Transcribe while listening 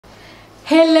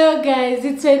Hello guys,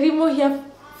 it's Wairimu here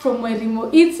from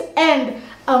wairimueats and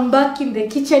I'm back in the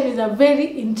kitchen with a very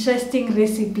interesting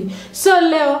recipe. So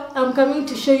leo I'm coming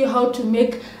to show you how to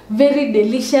make very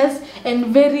delicious and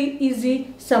very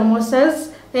easy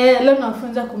samosas. Leo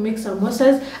nafunza to make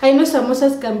samosas. I know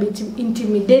samosas can be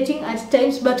intimidating at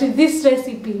times, but with this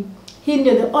recipe, here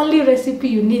the only recipe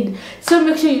you need. So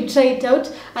make sure you try it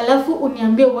out. Alafu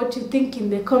uniambie what you think in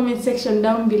the comment section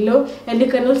down below, and you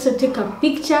can also take a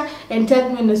picture and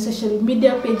tag me on the social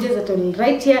media pages that I will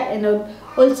write here, and I'll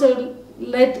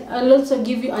also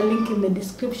give you a link in the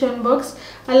description box.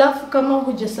 Alafu kama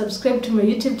huja subscribe to my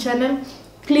YouTube channel,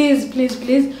 please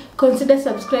consider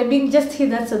subscribing. Just hit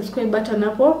that subscribe button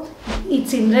up.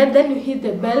 It's in red, then you hit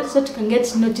the bell so you can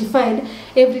get notified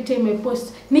every time I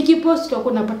post. Niki post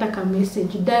wako napata ka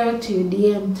message direct to your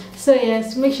DM. So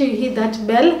yes, make sure you hit that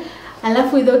bell.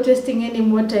 Alafu without wasting any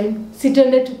more time,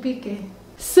 sitende tupike.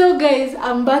 So guys,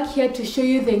 I'm back here to show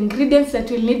you the ingredients that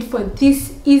we'll need for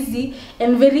this easy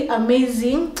and very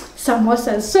amazing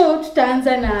samosas. So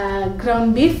tutaanza na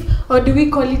ground beef, or do we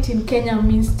call it in Kenya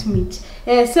minced meat.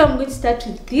 So I'm going to start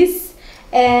with this,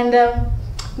 and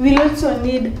we'll also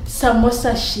need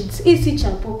samosa sheets. Isi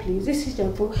chapo please, isi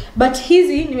chapo. But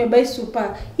hizi nimebuy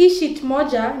super. Hii sheet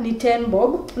moja ni 10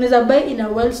 bob. Unaweza buy in a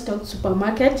well-stocked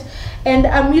supermarket, and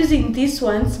I'm using these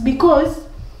ones because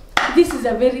this is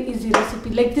a very easy recipe.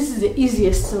 Like, this is the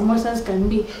easiest samosas can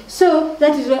be. So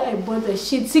that is why I bought the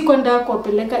sheet. Sikwenda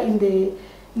kuwapeleka in the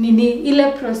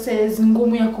ile process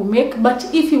ngumu ya kumake.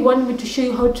 But if you want me to show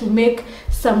you how to make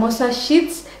samosa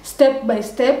sheets step by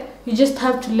step, you just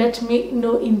have to let me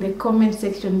know in the comment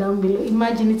section down below.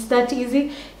 Imagine, it's that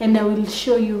easy, and I will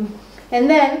show you. And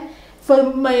then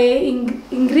for my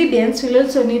ingredients, we'll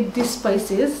also need these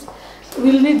spices.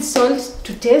 We'll need salt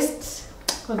to taste,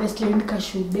 obviously in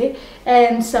kashube,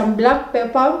 and some black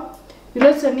pepper. We'll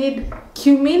also need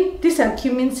cumin. These are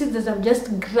cumin seeds that I've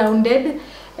just grounded.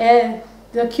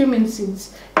 The cumin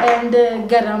seeds, and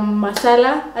garam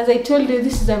masala. As I told you,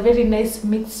 this is a very nice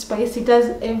mixed spice. It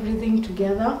has everything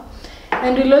together.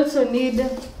 And we'll also need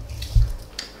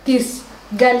this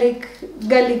garlic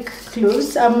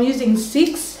cloves. I'm using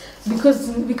 6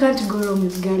 because we can't go wrong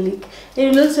with garlic.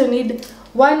 And we'll also need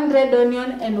 1 red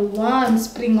onion and 1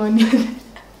 spring onion.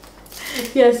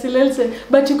 Yes, also,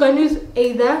 but you can use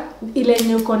either ile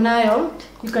uko nayo.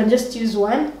 You can just use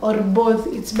one or both.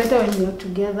 It's better when you're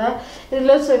together. And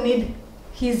you'll also need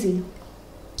hizi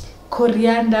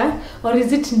coriander, or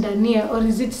is it ndania, or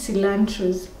is it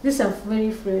cilantros. These are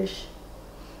very fresh.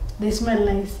 They smell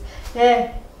nice.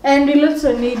 And we'll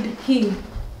also need hii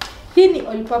ni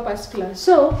all-purpose flour.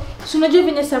 So unajua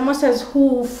venye samosas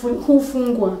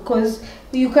hufungwa, because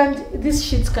you can't, these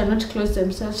sheets cannot close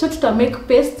themselves. So tuta make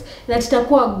paste that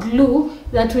itakuwa glue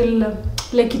that will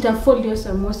like itafold your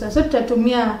samosa. So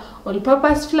tutatumia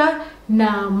all-purpose flour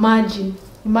na maji.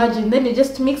 Imagine, then you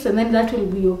just mix, and then that will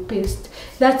be your paste.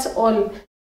 That's all.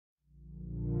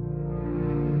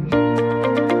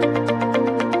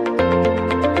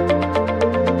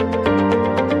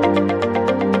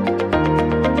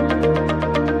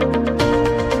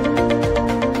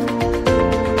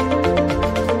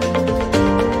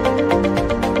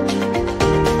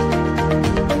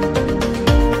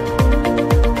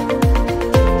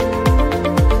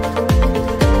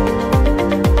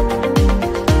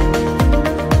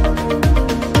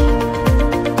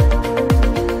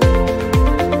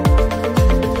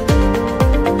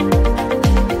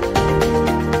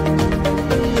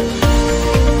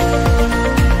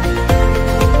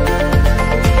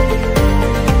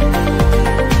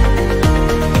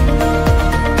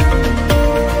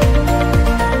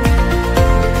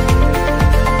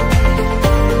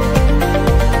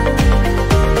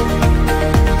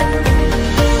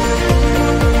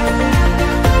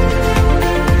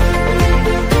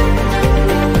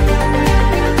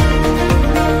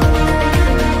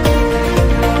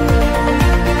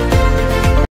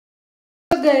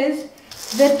 Guys,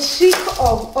 the trick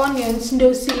of onions ndio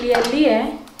usilialie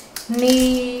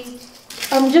ni,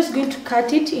 I'm just going to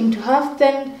cut it into half,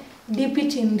 then dip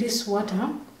it in this water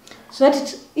so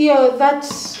that it, that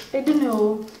I don't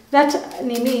know, that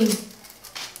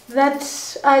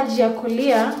urge ya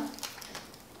kulia,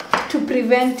 to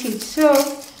prevent it. So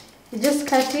you just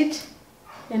cut it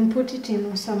and put it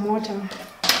in some water.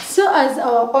 So as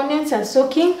our onions are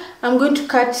soaking, I'm going to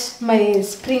cut my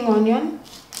spring onion.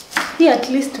 Here at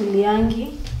least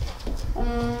uliangi.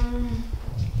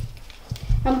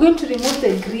 I'm going to remove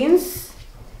the greens,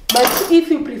 but if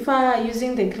you prefer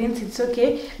using the greens, it's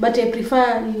okay, but I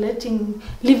prefer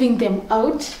leaving them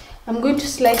out. I'm going to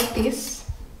slice this.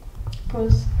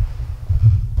 Pause.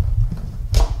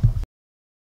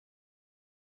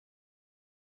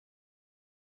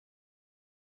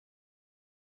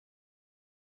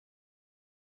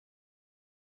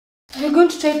 We're going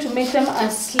to try to make them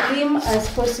as slim as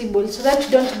possible so that you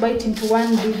don't bite into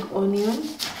one big onion.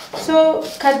 So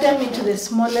cut them into the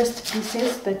smallest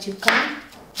pieces that you can.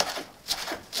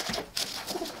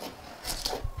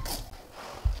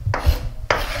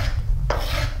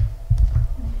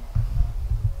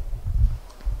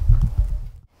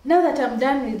 Now that I'm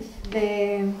done with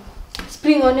the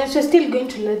spring onions, we're still going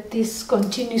to let this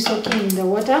continue soaking in the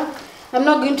water. I'm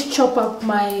not going to chop up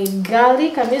my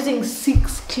garlic. I'm using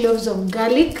 6 cloves of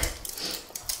garlic.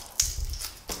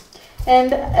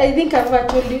 And I think I've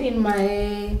told you in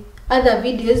my other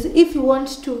videos, if you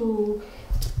want to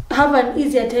have an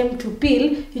easier time to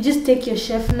peel, you just take your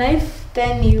chef knife,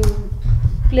 then you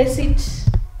place it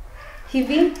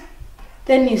heavy,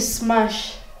 then you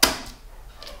smash.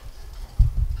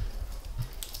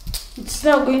 It's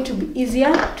now going to be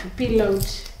easier to peel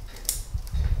out.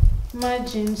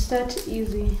 Imagine, it's that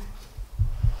easy.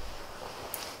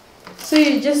 So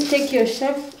you just take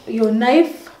your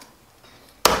knife,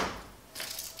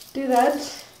 do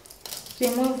that,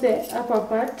 remove the upper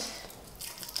part,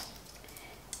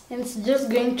 and it's just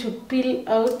going to peel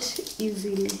out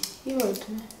easily.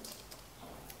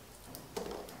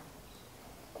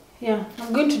 Yeah,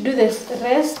 I'm going to do this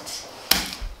rest.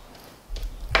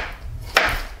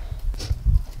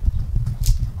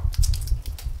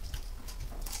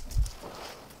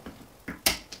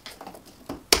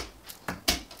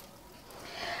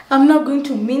 I'm not going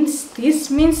to mince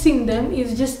this. Mincing them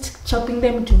is just chopping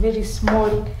them into very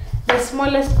small, the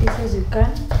smallest pieces you can.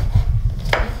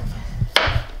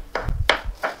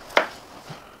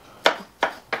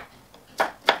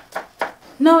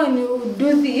 Now when you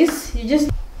do this, you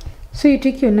just, so you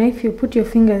take your knife, you put your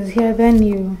fingers here, then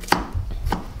you,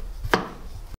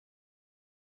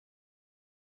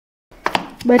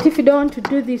 but if you don't want to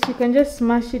do this, you can just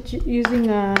smash it using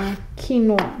a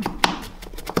quinoa.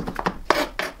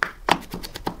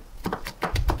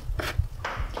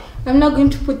 I'm now going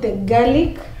to put the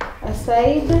garlic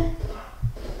aside,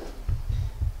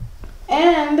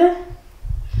 and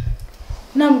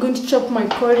now I'm going to chop my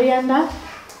coriander,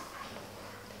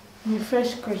 my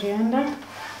fresh coriander.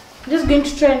 I'm just going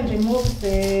to try and remove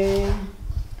the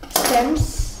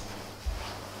stems.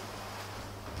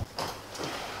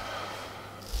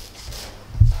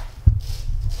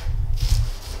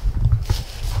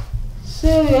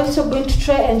 So we're also going to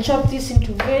try and chop this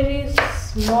into very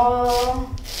small.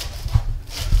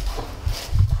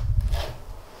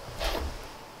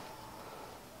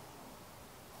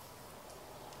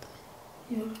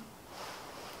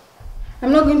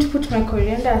 I'm not going to put my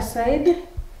coriander aside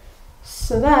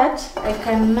so that I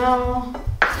can now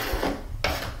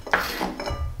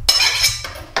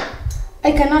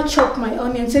chop my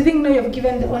onions. I think now you've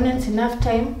given the onions enough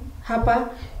time,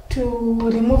 hapa, to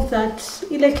remove that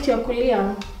electric.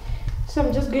 So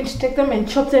I'm just going to take them and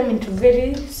chop them into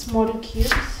very small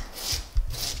cubes.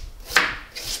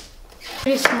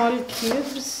 Very small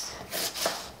cubes.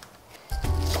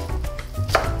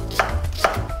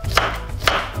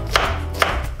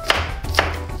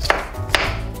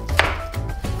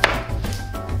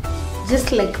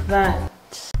 Just like that.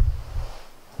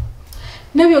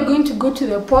 Now we are going to go to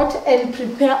the pot and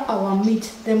prepare our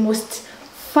meat, the most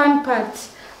fun part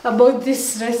about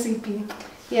this recipe.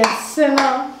 Yes, so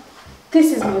now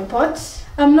this is my pot.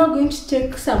 I'm now going to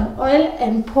take some oil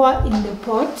and pour in the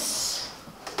pot.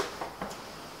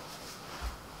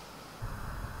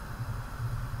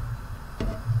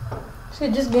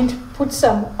 So just going to put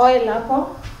some oil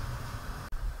up.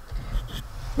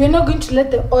 We're not going to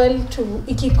let the oil to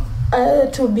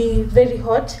be very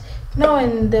hot. Now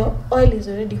when the oil is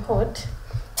already hot,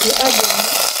 we add the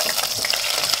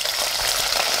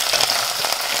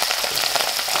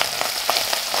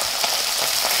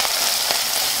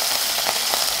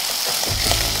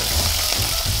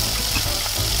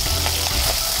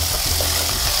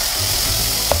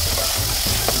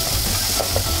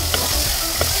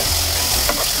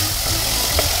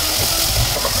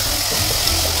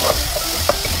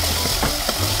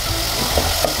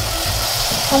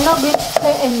I'm not going to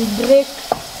try and break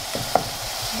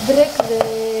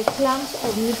the clumps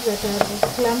of meat that are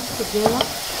clumped together.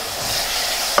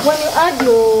 When you add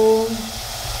your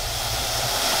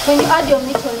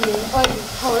meat when the oil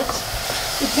is hot,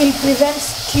 it will prevent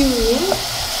stewing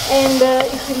and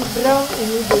it will brown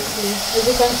immediately. As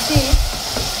you can see,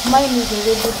 mine is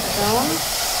already brown.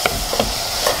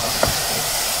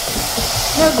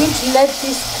 Now I'm going to let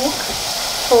this cook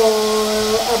for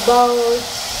about.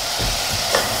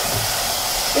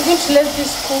 We're going to let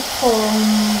this cook for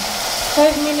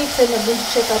 5 minutes and I'm going to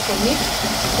check up on it,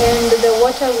 and the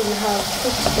water will have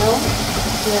cooked down.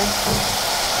 Yeah.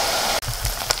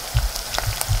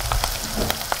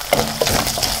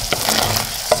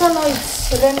 So now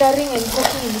it's rendering and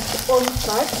cooking in its own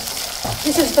fat.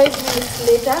 This is 5 minutes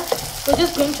later. We're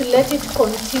just going to let it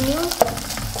continue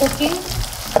cooking.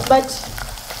 But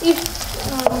if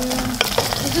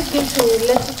we're just going to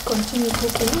let it continue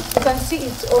cooking, you can see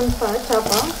its own fat up.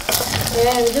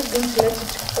 And we're just going to let it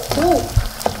cook.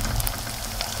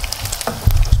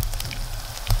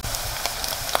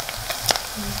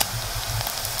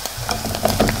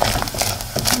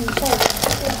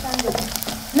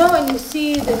 Now when you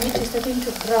see the meat is starting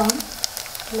to brown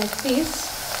like this,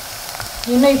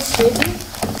 you know it's ready.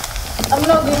 I'm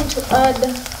now going to add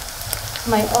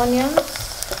my onions.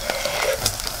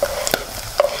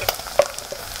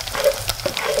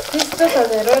 Those are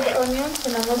the red onions,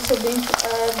 and I'm also going to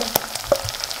add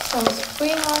some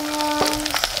spring onions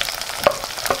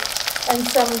and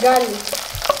some garlic.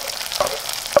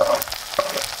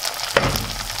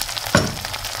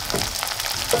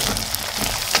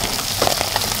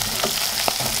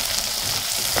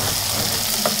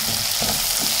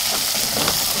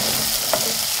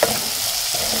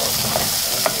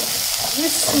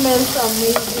 This smells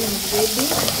amazing, baby.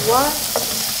 What?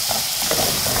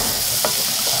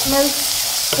 Smells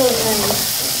so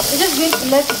nice. We're just going to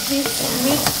let this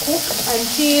meat cook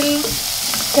until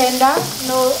tender.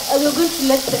 No, we're going to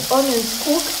let the onions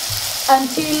cook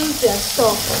until they're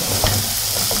soft.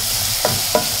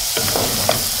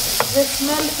 The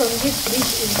smell from this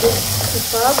dish is just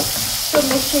superb. So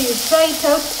make sure you try it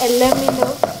out and let me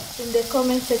know in the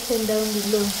comment section down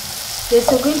below. Yes,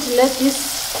 we're going to let this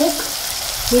cook.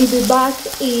 We'll be back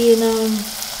in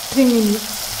 3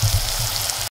 minutes.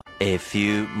 A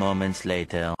few moments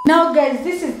later. Now guys,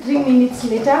 this is 3 minutes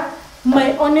later.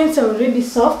 My onions are already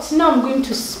soft. Now I'm going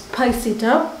to spice it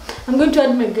up. I'm going to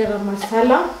add my garam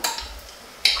masala.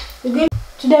 Today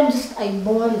I'm just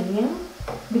eyeballing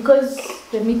because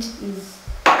the meat is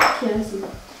kiasi.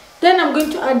 Then I'm going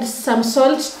to add some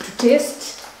salt to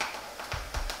taste.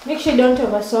 Make sure you don't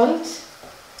over salt.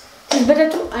 It's better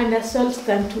to under salt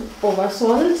than to over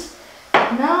salt.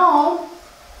 Now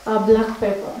our black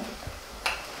pepper.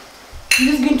 I'm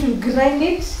just going to grind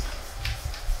it.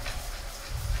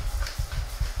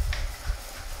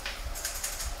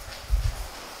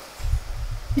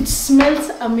 It smells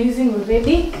amazing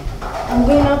already. I'm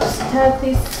going to stir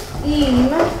this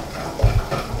in.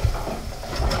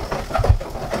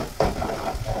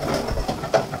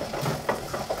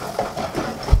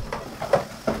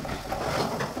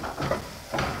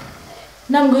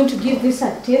 Now I'm going to give this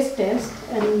a taste test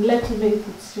and let you know if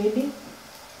it's ready.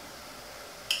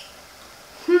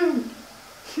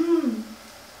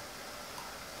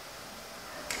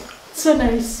 So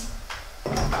nice.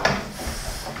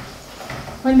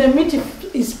 When the meat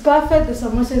is perfect, the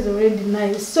samosa is already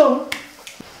nice. So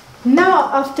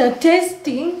now after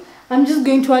tasting, I'm just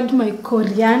going to add my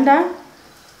coriander.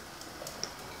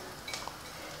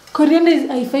 Coriander is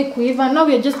haifai kuiva. Now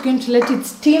we are just going to let it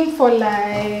steam for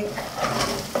like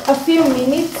a few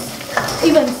minutes,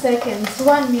 even seconds.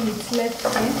 1 minute left,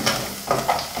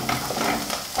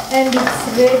 and it's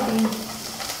ready.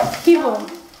 People,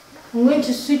 I'm going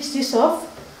to switch this off,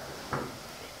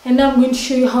 and now I'm going to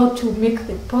show you how to make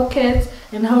the pockets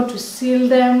and how to seal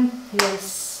them.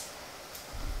 Yes.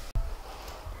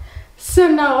 So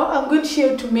now I'm going to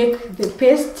show you to make the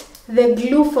paste, the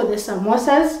glue for the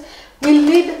samosas. We'll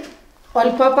need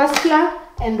all-purpose flour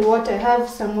and water. I have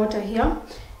some water here.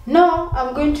 Now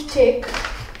I'm going to take,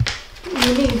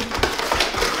 you need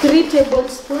 3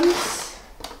 tablespoons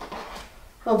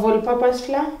of all-purpose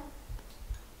flour.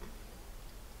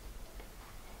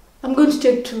 I'm going to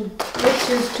take 2. Let's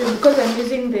use 2 because I'm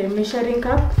using the measuring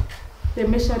cup, the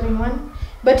measuring one.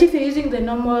 But if you're using the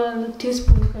normal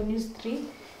teaspoon, you can use 3.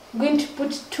 I'm going to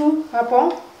put 2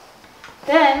 upon.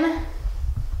 Then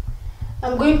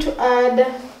I'm going to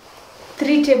add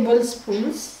 3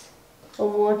 tablespoons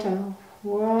of water.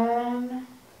 1,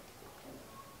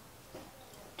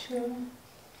 2,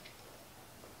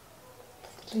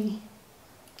 3.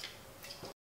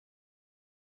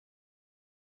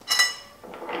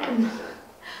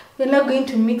 We're now going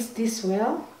to mix this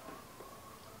well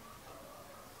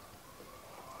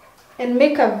and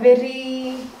make a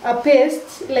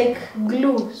paste like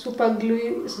glue, super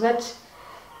glue, so that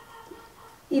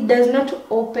it does not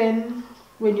open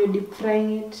when you're deep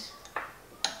frying it.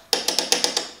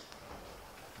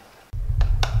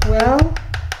 Well,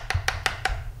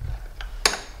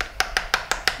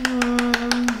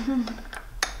 you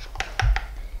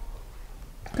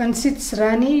can see it's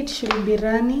runny. It should be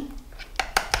runny.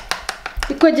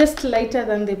 It was just lighter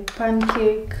than the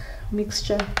pancake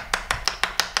mixture.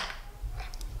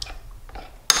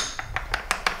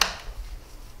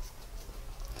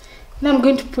 Now I'm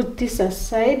going to put this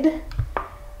aside.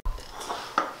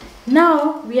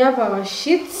 Now we have our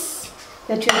sheets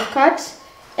that we have cut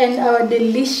and our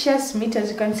delicious meat.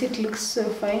 As you can see, it looks so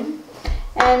fine.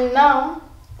 And now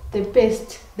the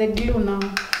paste, the glue now.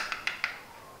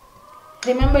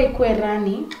 Remember ikuwe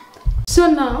runny. So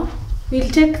now we'll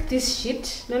take this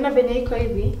sheet. Naona venye iko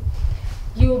hivi.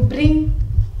 You bring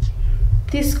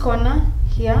this corner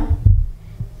here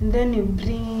and then you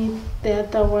bring the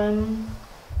other one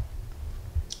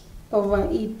over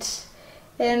it.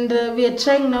 And we are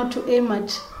trying now to aim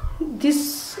at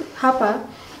this hapa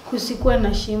kusikuwa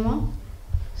na shimo.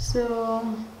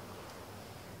 So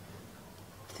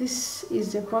this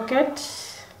is the pocket.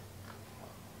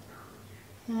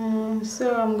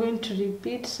 So I'm going to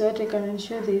repeat so that I can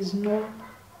ensure there is no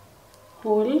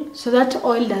hole, so that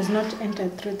oil does not enter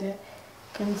through there.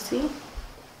 You can see.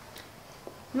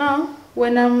 Now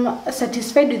when I'm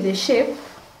satisfied with the shape,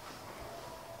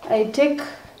 I take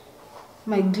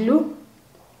my glue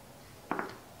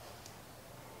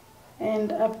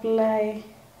and apply.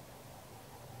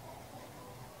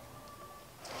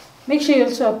 Make sure you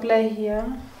also apply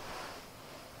here.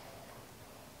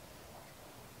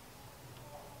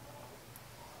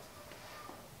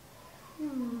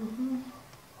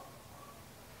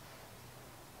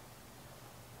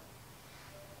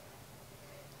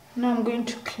 Now I'm going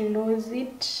to close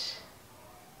it.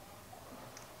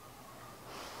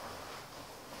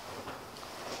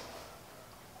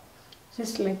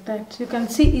 Just like that. You can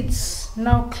see it's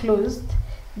now closed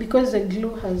because the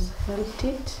glue has helped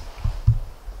it.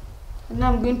 And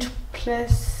now I'm going to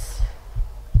press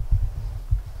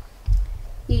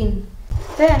in.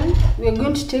 Then we're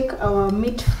going to take our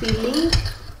meat filling.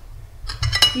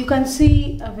 You can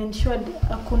see I've ensured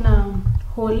hakuna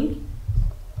hole.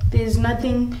 There is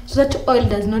nothing, so that oil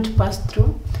does not pass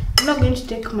through. I'm now going to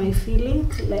take my filling,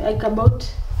 like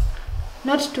about,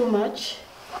 not too much,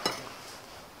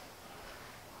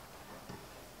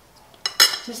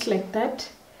 just like that.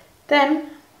 Then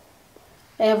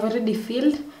I have already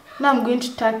filled. Now I'm going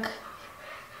to tuck.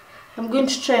 I'm going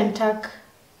to try and tuck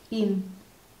in.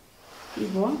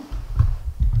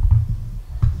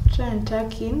 Try and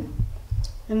tuck in,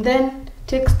 and then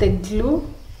take the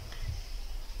glue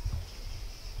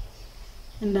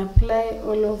and apply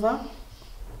all over.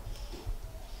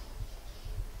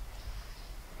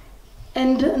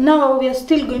 And now we are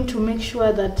still going to make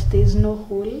sure that there is no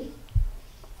hole.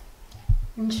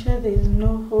 Ensure there is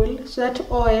no hole so that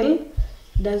oil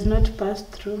does not pass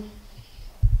through.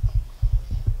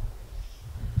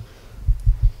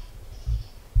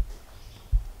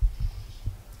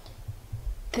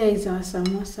 There is our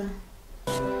samosa.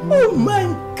 Oh my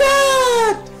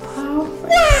God!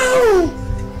 Wow!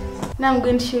 Now I'm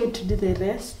going to show you to do the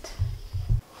rest.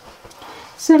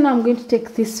 So now I'm going to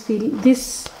take this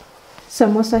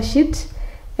samosa sheet,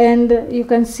 and you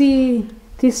can see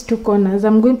these two corners.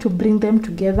 I'm going to bring them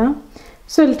together.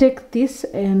 So I'll take this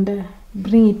and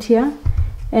bring it here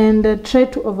and try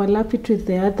to overlap it with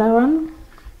the other one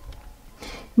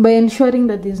by ensuring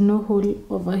that there's no hole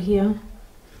over here.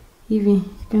 You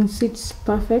can see it's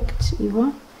perfect.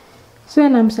 So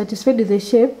when I'm satisfied with the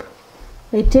shape,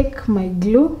 I take my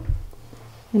glue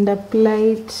and apply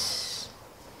it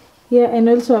here, and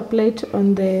also apply it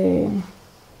on the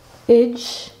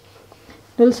edge.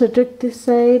 Also take this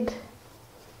side,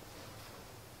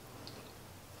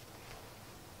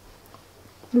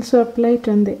 also apply it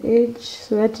on the edge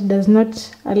so that it does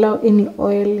not allow any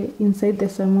oil inside the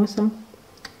samosa.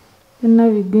 And now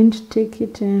we're going to take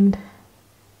it and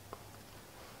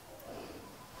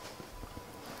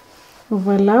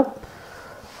overlap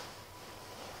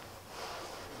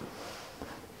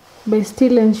by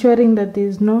still ensuring that there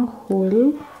is no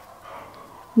hole.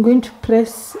 I'm going to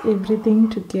press everything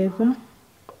together.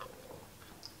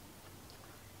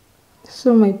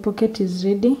 So my pocket is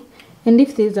ready, and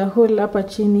if there is a hole up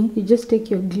chini, you just take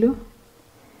your glue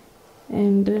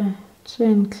and try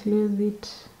and close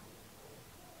it.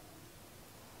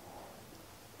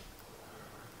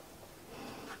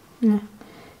 Yeah.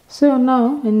 So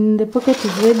now when the pocket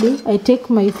is ready, I take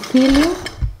my filling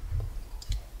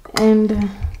and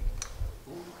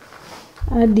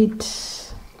add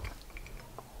it.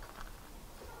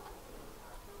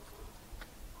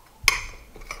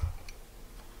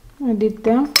 Add it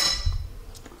there.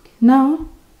 Now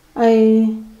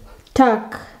I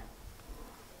tuck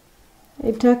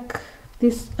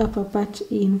this upper part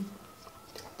in.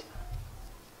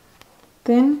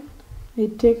 Then I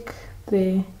take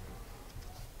the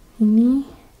knee.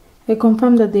 I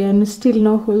confirm that there are still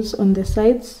no holes on the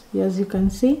sides, as you can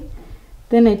see.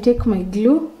 Then I take my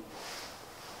glue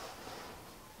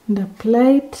and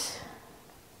apply it.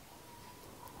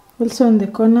 also on the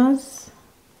corners,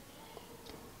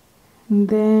 and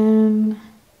then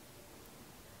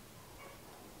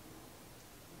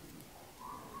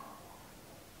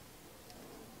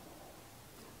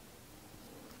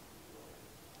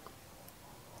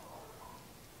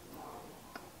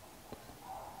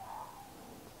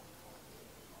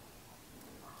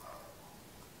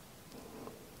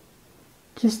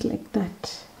just like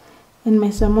that. And my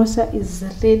samosa is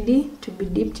ready to be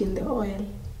dipped in the oil.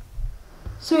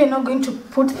 So we're now going to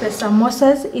put the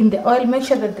samosas in the oil. Make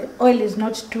sure that the oil is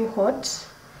not too hot.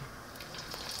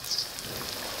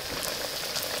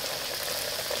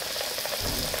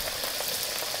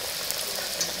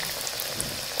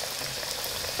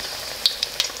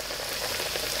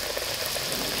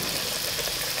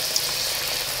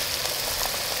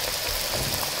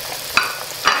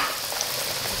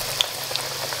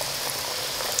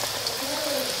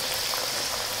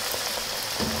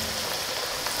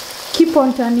 Keep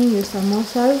on turning your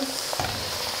samosas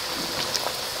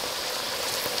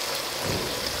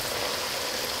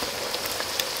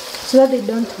so that they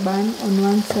don't burn on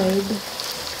one side.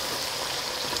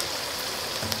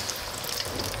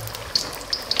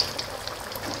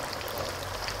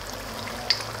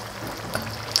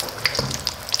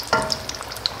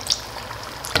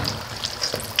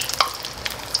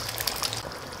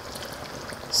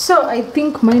 So I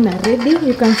think mine are ready.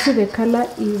 You can see the color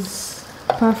is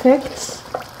perfect.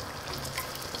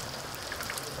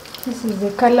 This is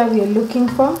the color we are looking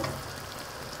for.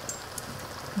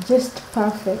 Just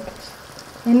perfect.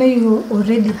 I know you're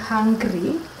already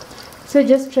hungry, so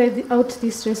just try out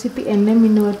this recipe and let me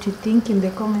know what you think in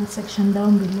the comment section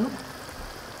down below.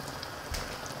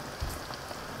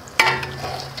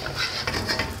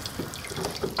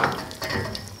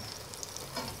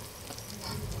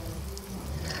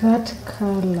 That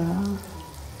color.